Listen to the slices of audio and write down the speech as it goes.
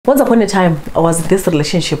Once upon a time, I was in this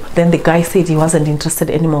relationship. Then the guy said he wasn't interested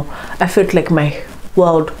anymore. I felt like my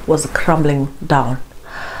world was crumbling down.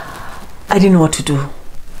 I didn't know what to do.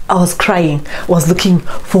 I was crying. I was looking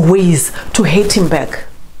for ways to hate him back.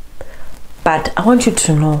 But I want you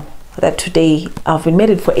to know that today, I've been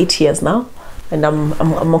married for 8 years now. And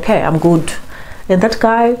I'm okay. I'm good. And that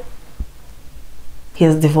guy, he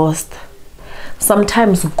is divorced.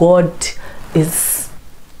 Sometimes God is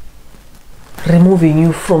removing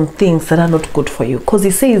you from things that are not good for you, because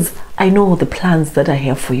he says, I know the plans that I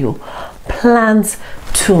have for you, plans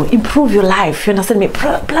to improve your life. You understand me?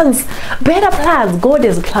 Plans, better plans. God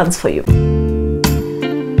has plans for you.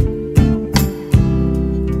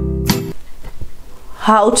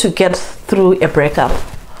 How to get through a breakup.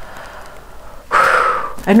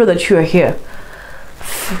 I know that you are here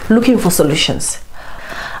looking for solutions.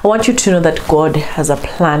 I want you to know that God has a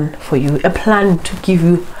plan for you, a plan to give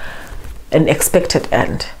you an expected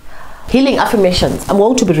end. Healing Affirmations. I'm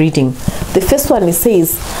going to be reading. The first one, it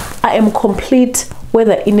says, I am complete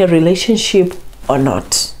whether in a relationship or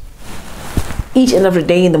not. Each and every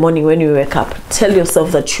day in the morning when you wake up, tell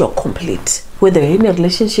yourself that you are complete. Whether you're in a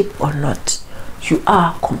relationship or not, you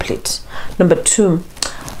are complete. Number 2,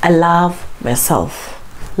 I love myself.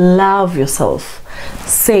 Love yourself.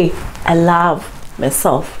 Say, I love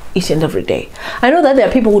myself each and every day. I know that there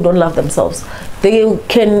are people who don't love themselves. They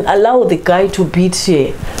can allow the guy to beat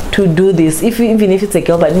her, to do this, even if it's a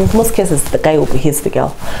girl, but in most cases the guy who hits the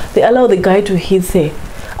girl. They allow the guy to hit her,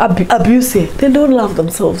 abuse her. They don't love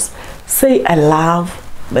themselves. Say, I love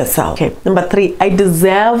myself. Okay. Number 3, I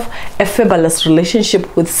deserve a fabulous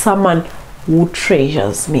relationship with someone who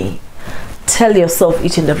treasures me. Tell yourself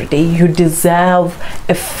each and every day, you deserve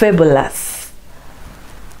a fabulous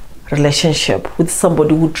relationship with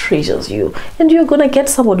somebody who treasures you, and you're gonna get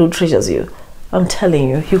somebody who treasures you. I'm telling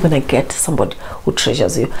you, you're gonna get somebody who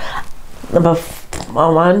treasures you. Number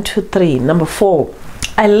 1, 2, 3. Number 4,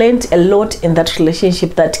 I learned a lot in that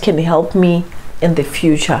relationship that can help me in the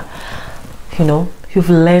future. You know, you've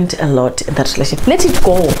learned a lot in that relationship. Let it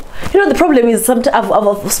go. You know, the problem is sometimes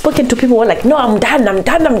I've spoken to people who are like, no, I'm done.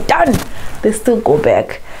 They still go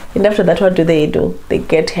back, and after that, what do? They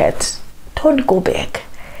get hurt. Don't go back.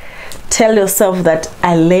 Tell yourself that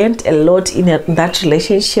I learned a lot in that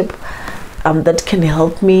relationship that can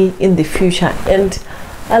help me in the future, and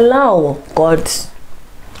allow God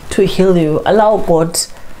to heal you. Allow God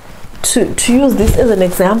to use this as an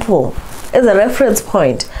example, as a reference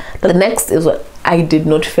point. The next is what I did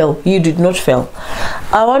not fail. You did not fail.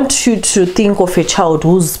 I want you to think of a child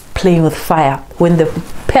who's playing with fire. When the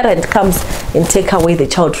parent comes and take away the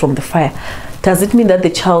child from the fire, does it mean that the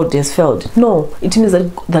child has failed? No, it means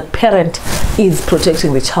that that parent is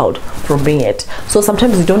protecting the child from being hurt. So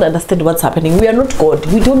sometimes we don't understand what's happening. We are not God.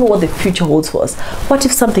 We don't know what the future holds for us. What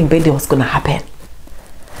if something bad was going to happen?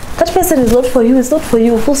 That person is not for you. It's not for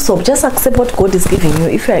you. Full stop. Just accept what God is giving you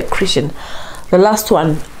if you're a Christian. The last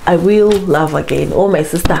one, I will love again. Oh, my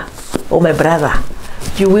sister. Oh, my brother.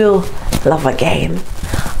 You will love again.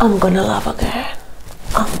 I'm going to love again.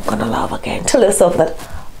 I'm going to love again. Tell yourself that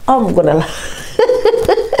I'm gonna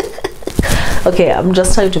okay, I'm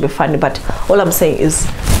just trying to be funny, but all I'm saying is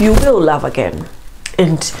you will love again,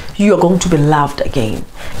 and you are going to be loved again,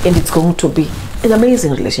 and it's going to be an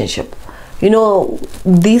amazing relationship. You know,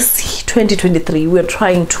 this 2023, we're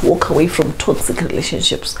trying to walk away from toxic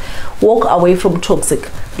relationships. Walk away from toxic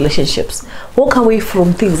relationships. Walk away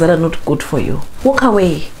from things that are not good for you. Walk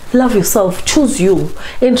away. Love yourself. Choose you,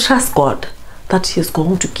 and trust God that He's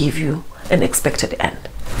going to give you an expected end.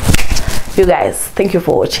 You guys, thank you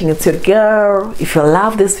for watching. It's your girl. If you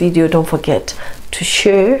love this video, don't forget to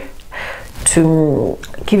share, to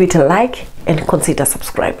give it a like, and consider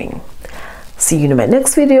subscribing. See you in my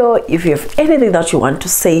next video. If you have anything that you want to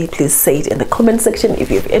say, please say it in the comment section. If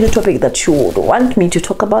you have any topic that you would want me to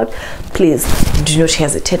talk about, please do not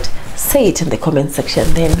hesitate. Say it in the comment section,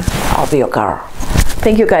 then I'll be your girl.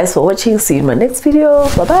 Thank you guys for watching. See you in my next video.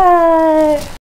 Bye bye.